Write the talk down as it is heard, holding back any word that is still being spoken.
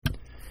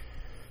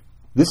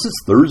This is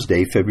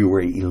Thursday,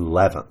 February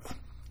 11th.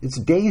 It's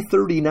day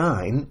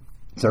 39.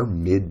 It's our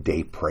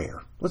midday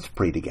prayer. Let's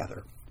pray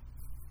together.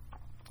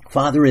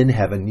 Father in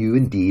heaven, you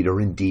indeed are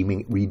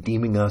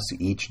redeeming us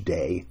each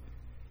day.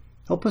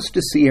 Help us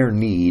to see our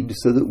need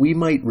so that we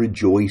might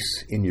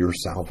rejoice in your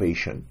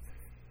salvation.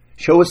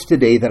 Show us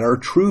today that our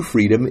true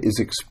freedom is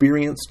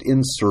experienced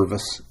in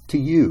service to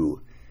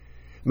you.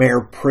 May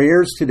our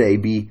prayers today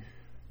be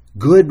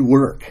good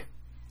work,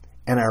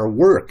 and our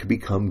work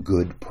become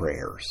good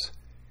prayers.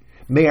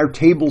 May our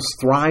tables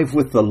thrive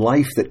with the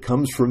life that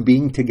comes from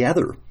being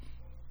together,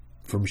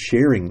 from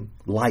sharing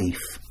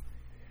life.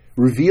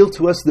 Reveal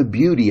to us the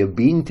beauty of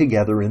being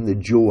together and the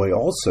joy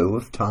also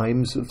of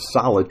times of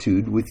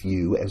solitude with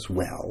you as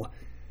well.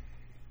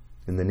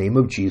 In the name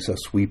of Jesus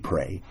we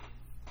pray.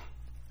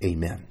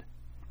 Amen.